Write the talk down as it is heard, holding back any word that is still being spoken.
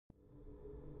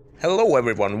Hello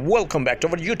everyone, welcome back to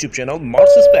our YouTube channel Mars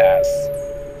Space.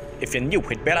 If you're new,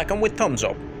 hit bell icon with thumbs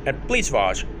up and please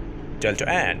watch till to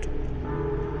end.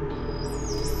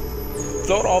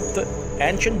 Floor of the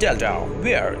ancient delta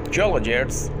where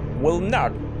geologists will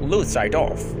not lose sight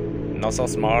of.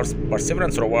 NASA's Mars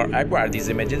Perseverance Rover acquired these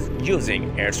images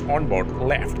using its onboard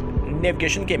left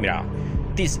navigation camera.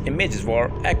 These images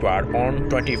were acquired on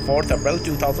 24th April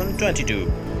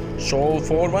 2022. Sol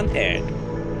 418.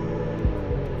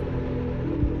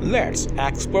 Let's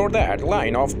explore that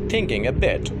line of thinking a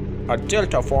bit. A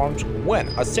delta forms when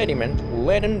a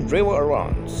sediment-laden river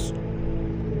runs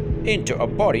into a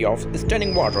body of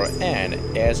standing water, and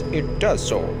as it does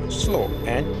so, slow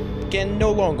and can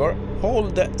no longer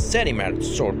hold the sediment,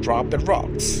 so drop the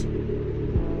rocks,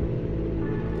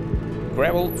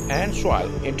 gravel and soil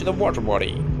into the water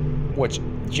body, which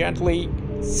gently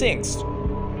sinks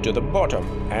to the bottom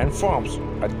and forms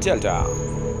a delta.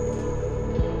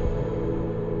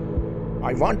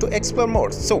 I want to explore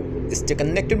more, so stay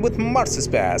connected with Mars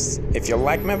Space. If you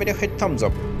like my video, hit thumbs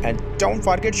up and don't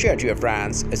forget to share to your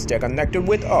friends. Stay connected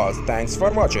with us. Thanks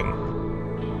for watching.